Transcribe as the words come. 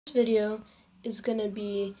This video is gonna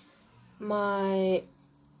be my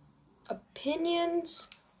opinions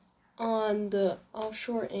on the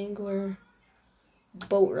offshore angler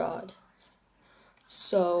boat rod.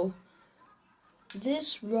 So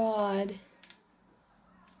this rod,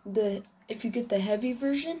 if you get the heavy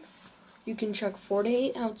version, you can chuck 4 to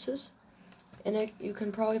 8 ounces, and you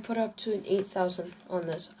can probably put up to an 8,000 on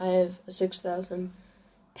this. I have a 6,000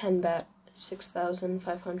 pen bat,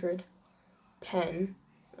 6,500 pen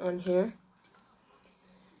on here.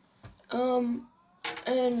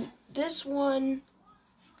 And this one,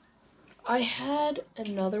 I had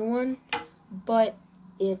another one, but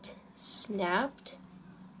it snapped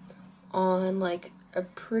on like a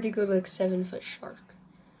pretty good 7-foot shark.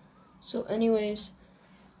 So anyways,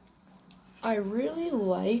 I really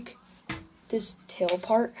like this tail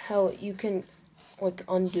part, how you can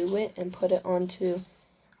undo it and put it onto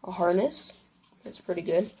a harness. That's pretty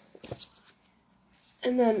good.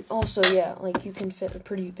 And then also, yeah, you can fit a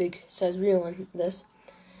pretty big size reel on this.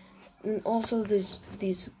 And also this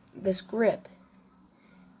grip,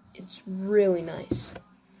 it's really nice.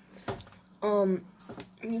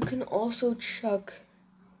 You can also chuck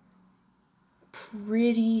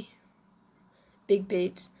pretty big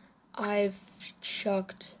baits. I've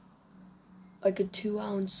chucked a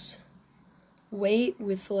 2-ounce weight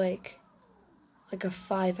with a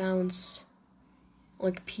 5-ounce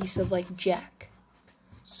piece of jack.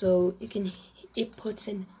 So it puts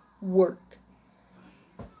in work.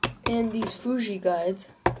 And these Fuji guides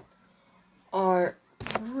are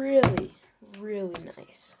really, really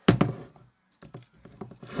nice.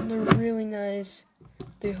 And they're really nice.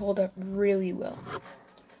 They hold up really well.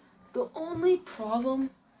 The only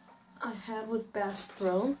problem I have with Bass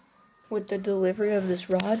Pro, with the delivery of this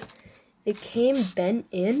rod, it came bent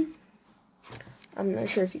in. I'm not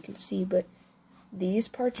sure if you can see, but these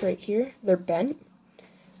parts right here, they're bent.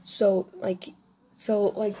 So I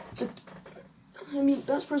mean,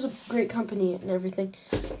 Bass Pro's a great company and everything,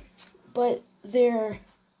 but their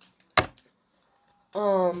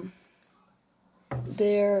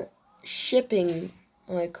shipping,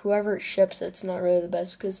 whoever ships it's not really the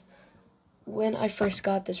best, because when I first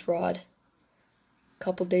got this rod a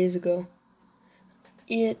couple days ago,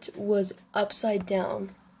 it was upside down,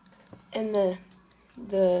 and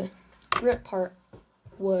the grip part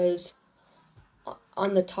was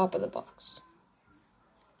on the top of the box.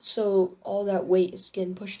 So all that weight is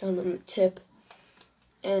getting pushed down on the tip,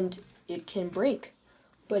 and it can break.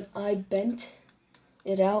 But I bent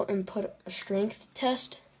it out and put a strength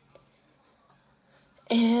test,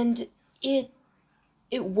 and it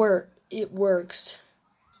worked. It works.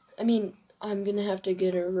 I mean, I'm gonna have to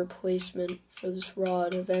get a replacement for this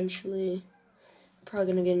rod eventually. I'm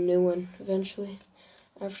probably gonna get a new one eventually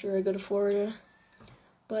after I go to Florida.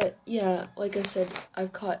 But yeah, like I said,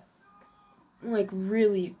 I've caught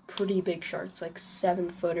really pretty big sharks,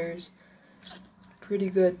 7-footers. Pretty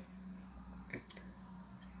good.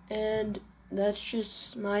 And that's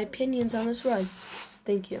just my opinions on this rod.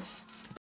 Thank you.